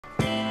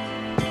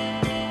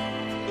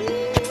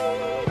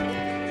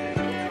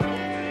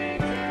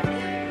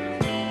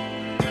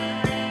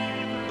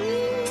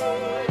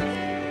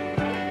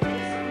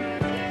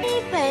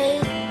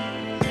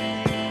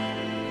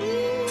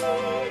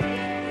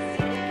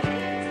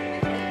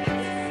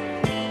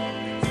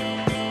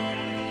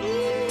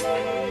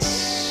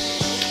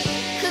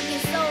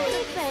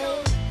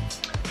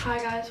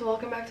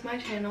back to my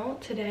channel.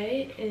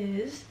 Today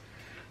is,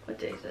 what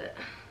day is it?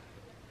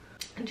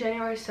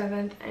 January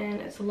 7th,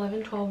 and it's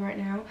 11:12 right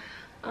now.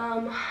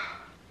 I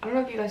don't know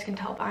if you guys can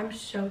tell, but I'm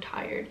so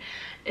tired.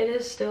 It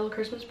is still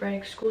Christmas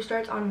break. School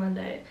starts on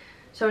Monday,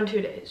 so in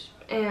 2 days.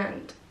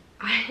 And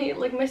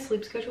like my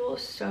sleep schedule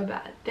is so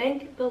bad.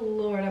 Thank the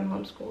Lord I'm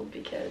homeschooled,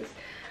 because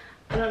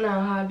I don't know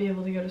how I'd be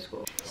able to go to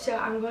school. So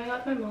I'm going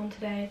out with my mom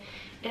today,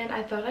 and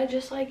I thought I'd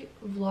just like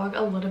vlog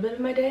a little bit of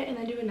my day and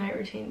then do a night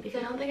routine,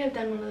 because I don't think I've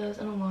done one of those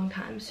in a long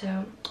time.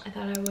 So I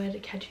thought I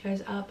would catch you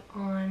guys up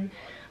on,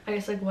 I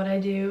guess, like what I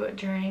do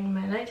during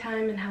my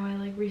nighttime and how I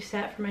like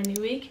reset for my new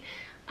week.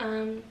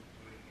 And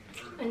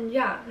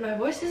yeah, my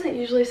voice doesn't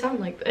usually sound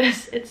like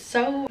this. It's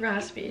so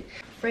raspy.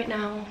 Right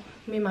now,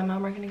 me and my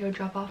mom are gonna go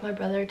drop off my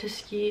brother to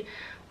ski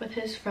with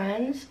his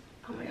friends.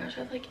 Oh my gosh,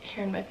 I have like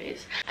hair in my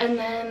face. And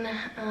then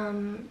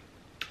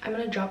I'm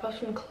gonna drop off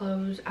some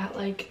clothes at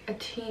like a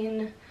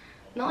teen,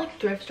 not like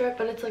thrift store,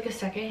 but it's like a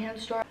secondhand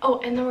store. Oh,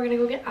 and then we're gonna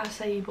go get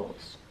acai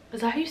bowls.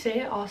 Is that how you say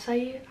it?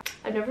 Acai?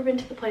 I've never been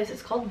to the place.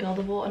 It's called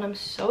Buildable, and I'm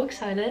so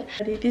excited.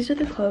 These are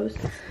the clothes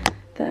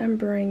that I'm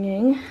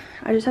bringing.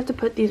 I just have to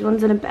put these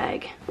ones in a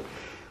bag.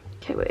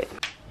 Okay, wait.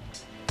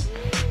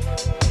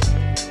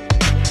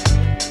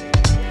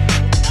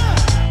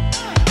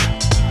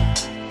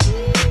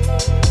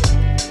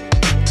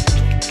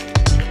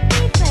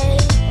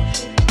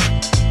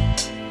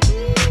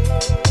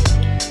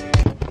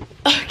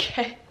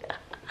 Okay.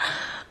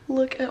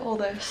 Look at all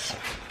this.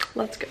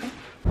 Let's go.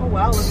 Oh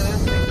wow, look at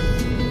that.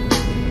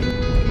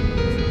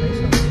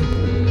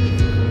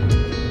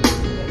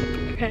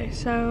 Okay,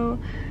 so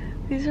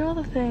these are all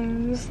the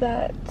things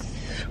that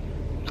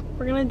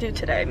we're gonna do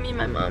today, me and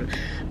my mom.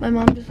 My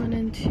mom just went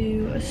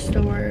into a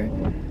store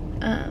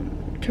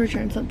to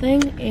return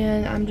something,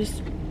 and I'm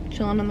just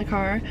chilling in the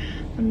car.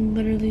 I'm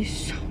literally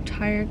so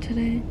tired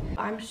today.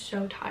 I'm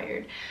so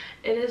tired.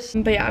 It is,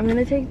 but yeah, I'm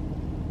gonna take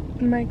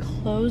my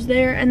clothes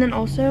there, and then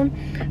also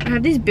I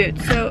have these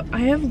boots. So I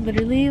have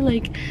literally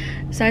like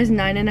size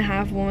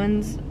 9.5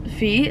 woman's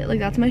feet, like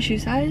that's my shoe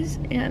size,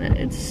 and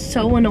it's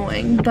so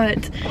annoying.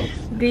 But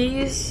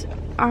these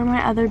are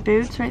my other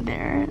boots right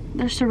there.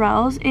 They're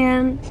Sorels,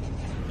 and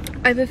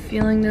I have a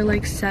feeling they're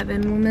like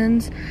 7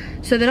 women's,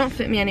 so they don't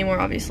fit me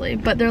anymore obviously,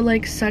 but they're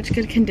like such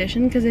good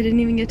condition because I didn't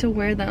even get to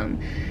wear them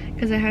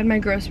because I had my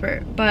growth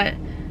spurt. But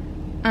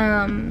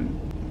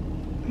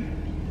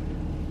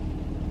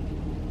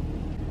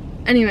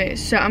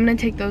anyways, so I'm gonna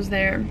take those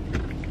there.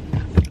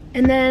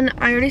 And then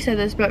I already said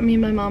this, but me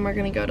and my mom are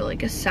gonna go to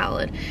like a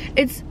salad.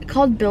 It's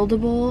called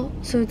Buildable,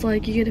 so it's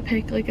like you get to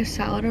pick like a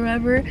salad or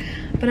whatever.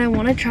 But I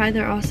want to try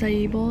their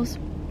acai bowls.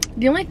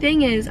 The only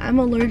thing is I'm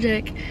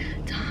allergic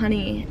to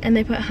honey, and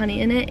they put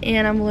honey in it,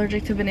 and I'm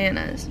allergic to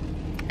bananas,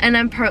 and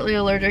I'm partly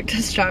allergic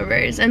to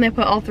strawberries, and they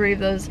put all 3 of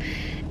those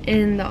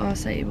in the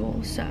acai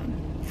bowl. So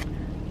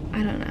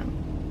I don't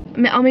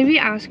know. I'll maybe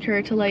ask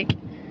her to like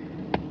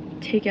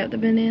take out the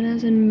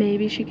bananas, and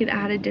maybe she could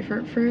add a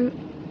different fruit.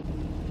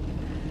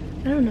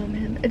 I don't know,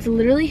 man. It's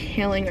literally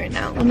hailing right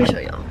now. Let me show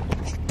y'all.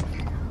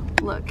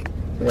 Look.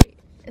 Wait.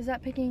 Is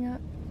that picking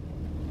up?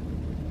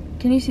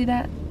 Can you see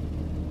that?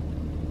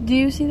 Do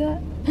you see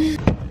that?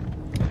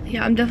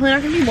 Yeah, I'm definitely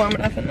not gonna be warm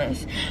enough in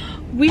this.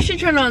 We should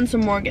turn on some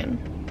Morgan.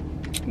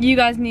 You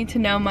guys need to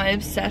know my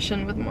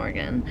obsession with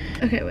Morgan.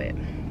 Okay, wait.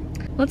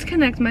 Let's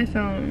connect my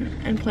phone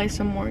and play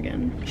some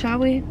Morgan. Shall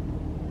we?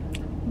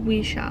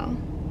 We shall.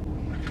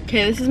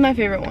 Okay, this is my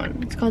favorite one.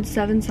 It's called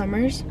 7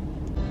 Summers.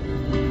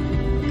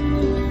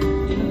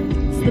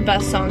 It's the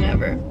best song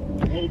ever.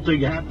 The whole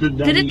thing happened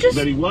that, Did it just...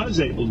 that he was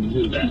able to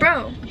do that.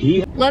 Bro,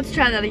 let's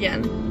try that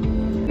again.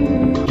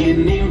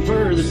 Getting even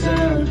further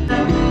south,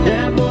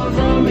 that boy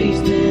from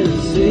East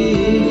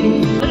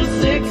Tennessee. A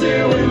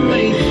sixer with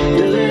me,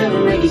 does it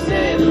ever make you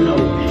sad to know?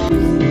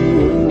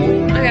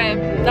 Okay,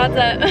 that's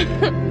it.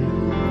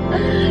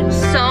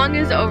 Song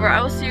is over.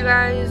 I will see you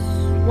guys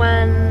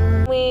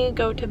when we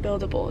go to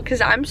Buildable,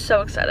 because I'm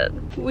so excited.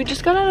 We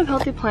just got out of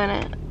Healthy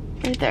Planet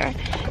right there,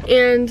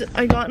 and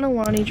I got an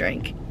Alani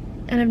drink,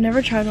 and I've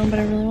never tried one, but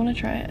I really want to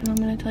try it, and I'm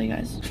gonna tell you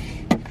guys.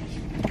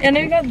 And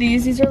I got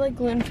these are like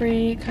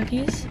gluten-free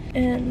cookies,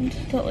 and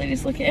that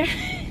lady's looking at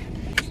me.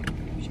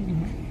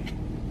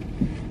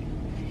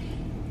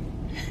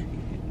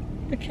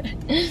 Okay.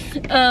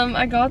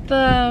 I got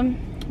the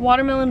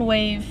watermelon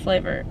wave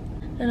flavor,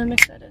 and I'm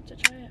excited to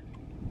try it.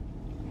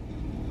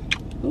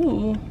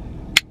 Ooh.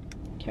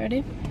 Okay,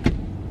 ready?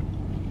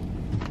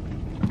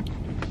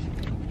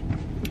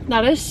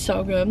 That is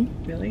so good.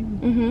 Really?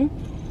 Mm-hmm.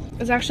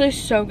 It's actually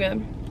so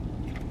good.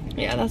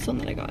 Yeah, that's one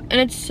that I got. And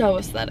it's so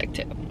aesthetic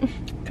too.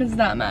 Because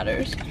that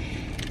matters.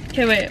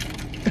 Okay, wait.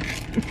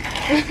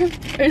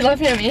 Are you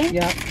laughing at me?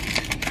 Yeah.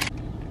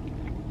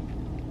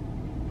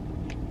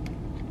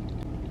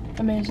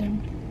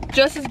 Amazing.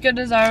 Just as good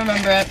as I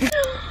remember it.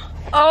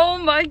 Oh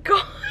my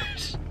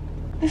gosh.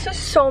 This is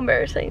so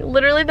embarrassing.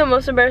 Literally the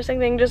most embarrassing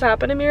thing just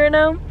happened to me right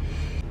now.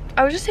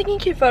 I was just taking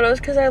cute photos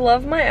because I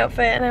love my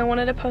outfit and I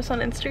wanted to post on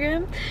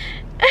Instagram.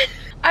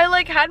 I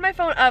like had my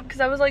phone up because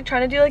I was like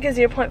trying to do like a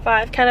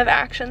 0.5 kind of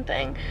action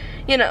thing,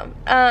 you know.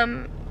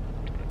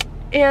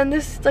 And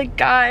this like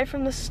guy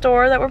from the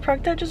store that we're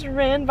parked at just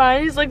ran by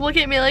and he's like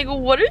looking at me like,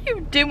 what are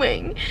you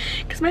doing?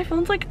 Because my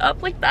phone's like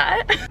up like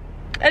that.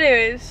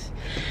 Anyways,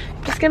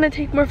 just gonna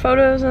take more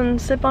photos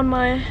and sip on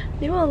my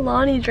new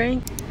Alani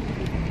drink.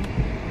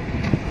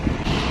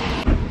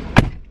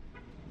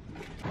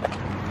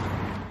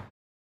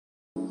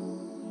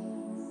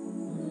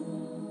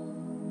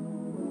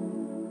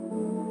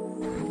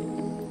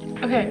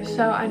 Okay,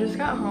 so I just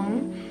got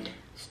home.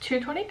 It's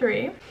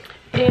 2:23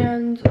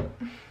 and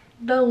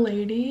the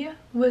lady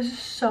was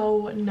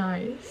so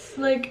nice.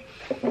 Like,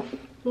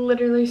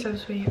 literally so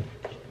sweet.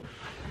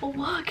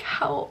 Look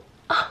how,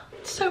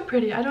 it's so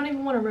pretty. I don't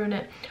even want to ruin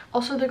it.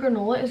 Also, the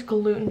granola is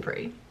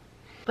gluten-free.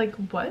 Like,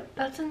 what?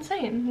 That's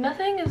insane.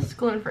 Nothing is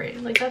gluten-free.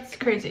 Like, that's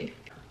crazy.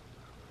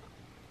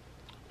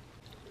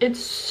 It's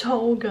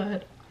so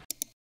good.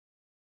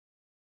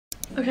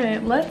 Okay,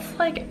 let's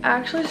like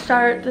actually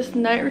start this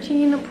night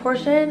routine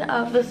portion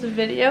of this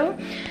video.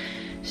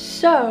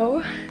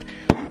 So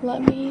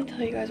let me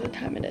tell you guys what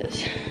time it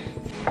is.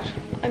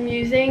 I'm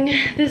using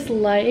this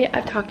light.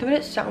 I've talked about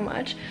it so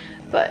much,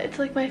 but it's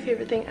like my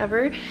favorite thing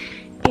ever.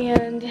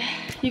 And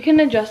you can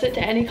adjust it to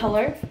any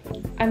color.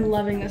 I'm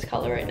loving this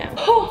color right now.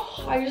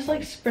 Oh, I just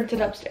like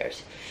sprinted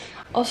upstairs.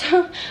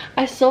 Also,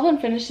 I still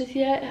haven't finished this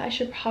yet. I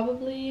should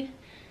probably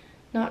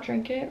not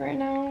drink it right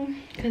now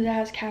because it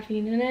has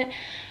caffeine in it.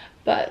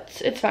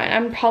 But it's fine.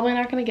 I'm probably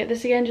not going to get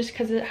this again just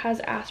because it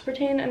has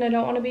aspartame and I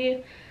don't want to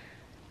be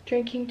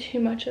drinking too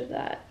much of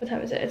that. What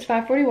time is it? It's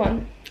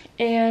 5:41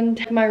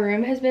 and my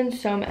room has been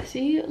so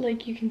messy.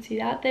 Like, you can see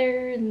that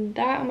there and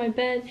that on my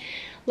bed.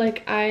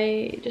 Like,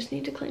 I just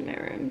need to clean my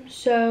room.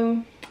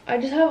 So I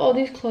just have all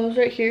these clothes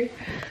right here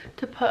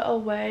to put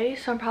away.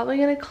 So I'm probably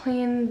going to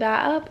clean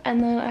that up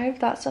and then I have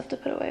that stuff to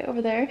put away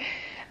over there.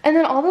 And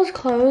then all those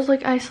clothes,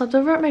 like, I slept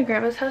over at my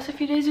grandma's house a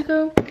few days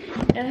ago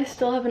and I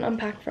still haven't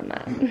unpacked from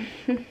that.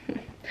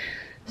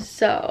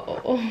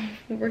 So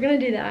we're gonna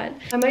do that.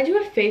 I might do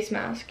a face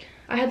mask.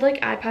 I had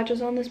like eye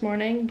patches on this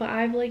morning, but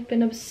I've like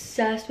been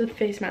obsessed with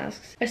face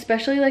masks,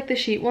 especially like the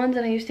sheet ones,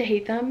 and I used to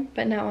hate them,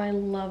 but now I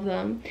love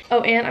them.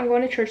 Oh, and I'm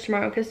going to church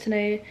tomorrow because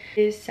today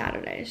is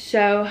Saturday,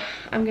 so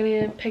I'm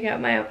gonna pick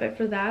out my outfit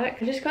for that.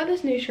 I just got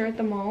this new shirt at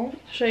the mall.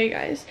 I'll show you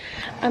guys.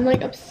 I'm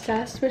like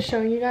obsessed with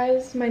showing you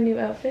guys my new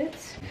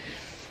outfits.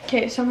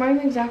 Okay, so I'm wearing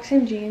the exact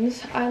same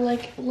jeans. I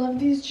like love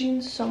these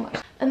jeans so much.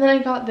 And then I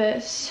got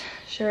this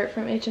shirt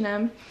from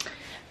H&M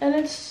and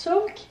it's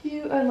so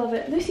cute. I love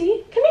it.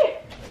 Lucy, come here.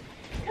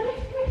 Come here,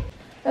 come here.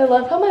 I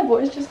love how my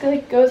voice just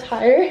like goes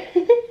higher.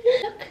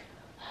 Look,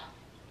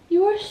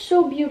 you are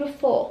so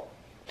beautiful.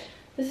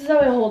 This is how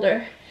I hold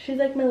her. She's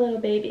like my little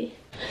baby.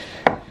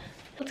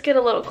 Let's get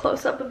a little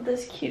close up of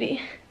this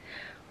cutie.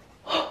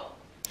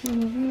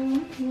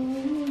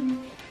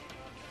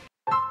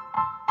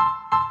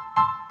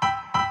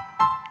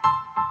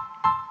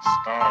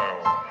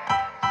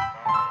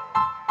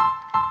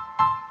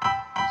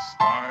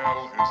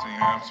 Style is the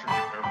answer to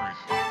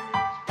everything.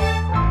 A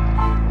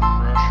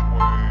fresh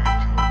way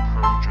to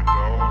approach a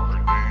dull or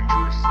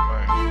dangerous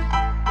thing.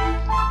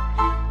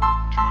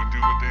 To do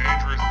a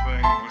dangerous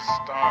thing with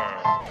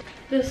style.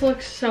 This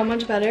looks so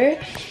much better.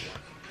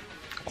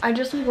 I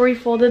just like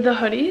refolded the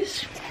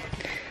hoodies.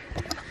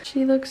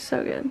 She looks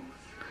so good.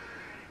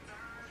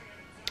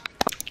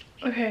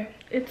 Okay,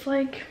 it's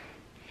like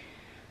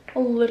a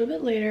little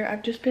bit later.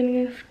 I've just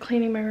been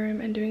cleaning my room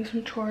and doing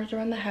some chores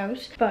around the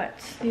house, but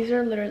these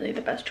are literally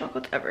the best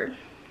chocolates ever.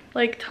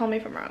 Like, tell me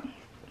if I'm wrong.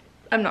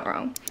 I'm not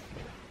wrong.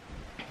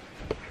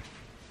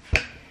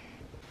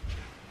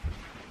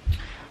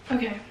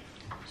 Okay,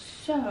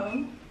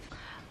 so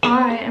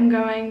I am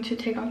going to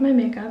take off my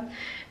makeup.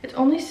 It's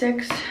only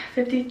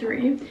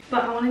 6:53,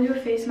 but I want to do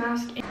a face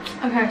mask.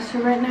 Okay,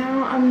 so right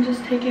now I'm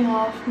just taking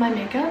off my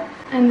makeup,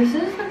 and this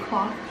is the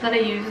cloth that I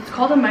use. It's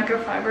called a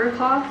microfiber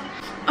cloth.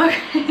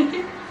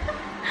 Okay.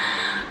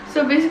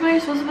 So basically you're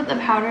supposed to put the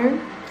powder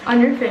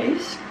on your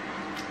face.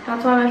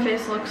 That's why my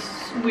face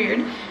looks weird.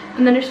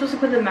 And then you're supposed to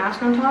put the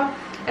mask on top.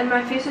 And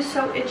my face is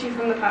so itchy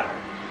from the powder.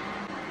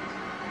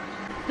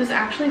 This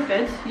actually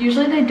fits.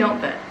 Usually they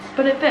don't fit,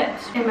 but it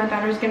fits. And my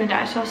battery's gonna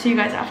die, so I'll see you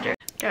guys after.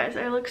 Guys,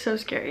 I look so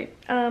scary.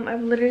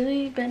 I've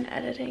literally been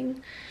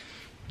editing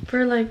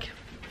for like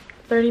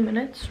 30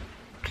 minutes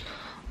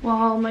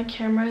while my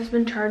camera has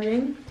been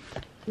charging.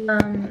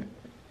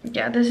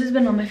 Yeah, this has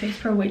been on my face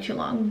for way too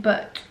long,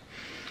 but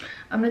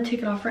I'm gonna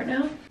take it off right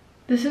now.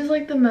 This is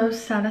like the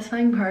most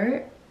satisfying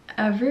part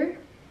ever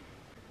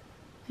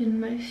in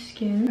my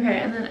skin. Okay,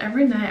 and then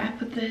every night I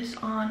put this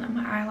on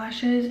my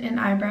eyelashes and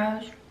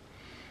eyebrows.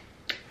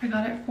 I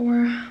got it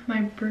for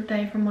my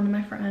birthday from one of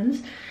my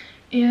friends.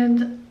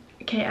 And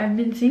okay, I've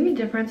been seeing a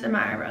difference in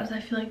my eyebrows. I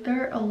feel like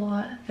they're a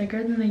lot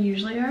thicker than they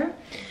usually are,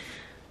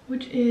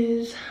 which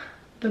is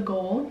the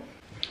goal.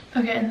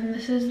 Okay, and then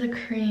this is the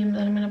cream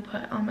that I'm gonna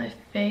put on my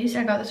face.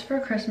 I got this for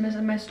Christmas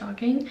in my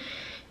stocking,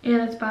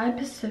 and it's by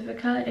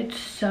Pacifica. It's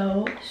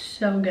so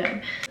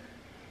good.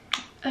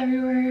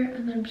 Everywhere,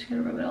 and then I'm just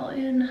gonna rub it all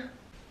in.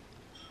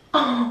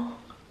 Oh,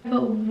 I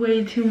put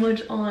way too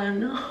much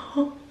on.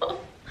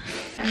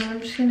 and then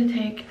I'm just gonna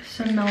take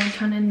some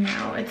melatonin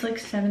now. It's like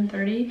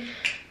 7:30,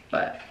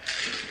 but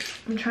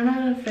I'm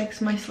trying to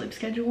fix my sleep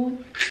schedule.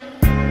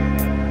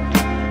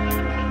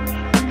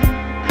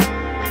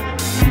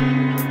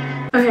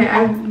 Okay,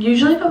 I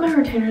usually put my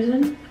retainers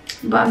in,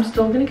 but I'm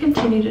still gonna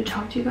continue to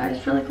talk to you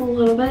guys for like a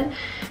little bit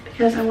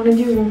because I want to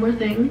do one more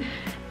thing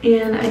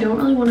and I don't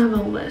really want to have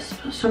a lisp,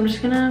 so I'm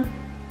just gonna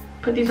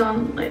put these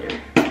on later.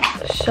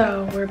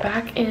 So we're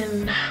back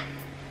in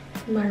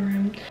my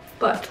room,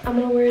 but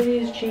I'm gonna wear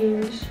these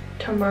jeans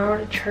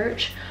tomorrow to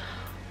church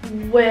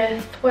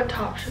with, what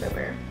top should I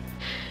wear?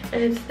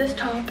 And it's this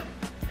top.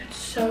 It's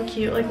so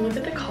cute. Like, look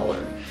at the collar.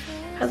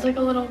 It has like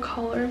a little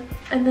collar,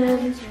 and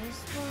then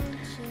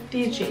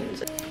these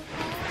jeans.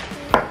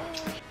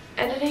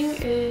 Editing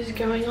is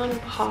going on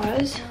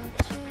pause.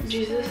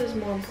 Jesus is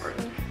more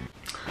important.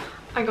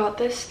 I got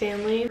this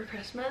Stanley for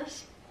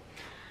Christmas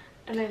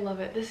and I love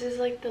it. This is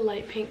like the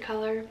light pink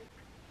color,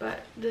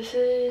 but this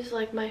is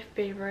like my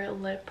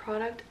favorite lip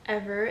product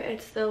ever.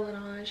 It's the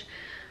Laneige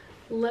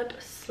lip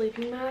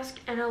sleeping mask,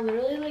 and I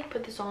literally like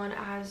put this on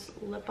as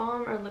lip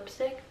balm or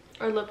lipstick,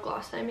 or lip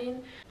gloss I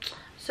mean.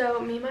 So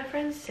me and my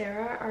friend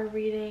Sarah are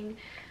reading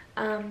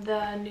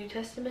the New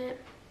Testament.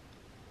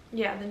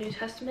 Yeah, the New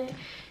Testament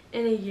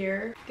in a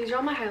year. These are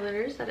all my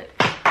highlighters that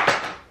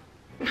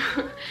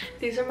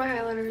these are my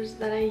highlighters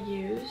that I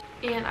use,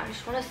 and I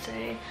just want to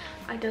say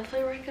I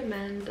definitely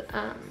recommend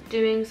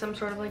doing some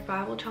sort of like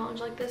Bible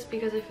challenge like this,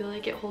 because I feel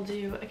like it holds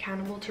you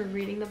accountable to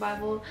reading the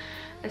Bible,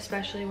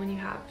 especially when you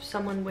have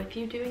someone with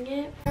you doing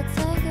it.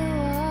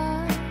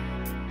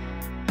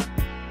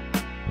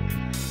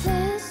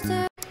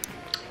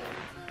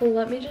 Well,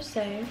 let me just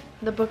say,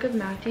 the book of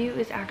Matthew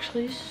is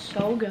actually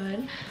so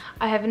good.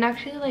 I haven't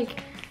actually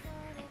like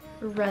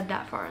read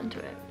that far into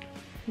it,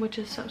 which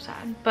is so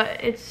sad,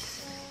 but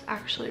it's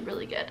actually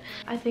really good.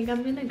 I think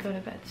I'm gonna go to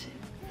bed soon.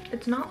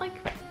 It's not like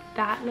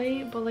that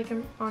late, but like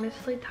I'm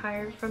honestly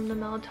tired from the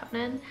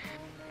melatonin.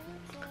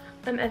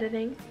 I'm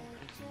editing,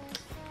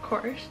 of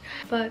course,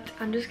 but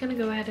I'm just gonna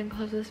go ahead and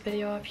close this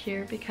video up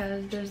here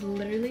because there's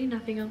literally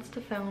nothing else to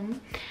film.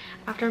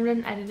 After I'm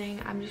done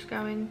editing, I'm just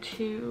going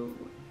to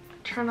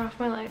turn off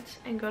my lights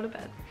and go to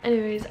bed.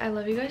 Anyways, I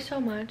love you guys so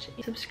much.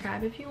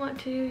 Subscribe if you want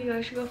to. You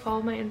guys should go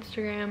follow my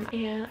Instagram,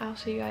 and I'll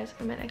see you guys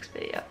in my next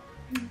video.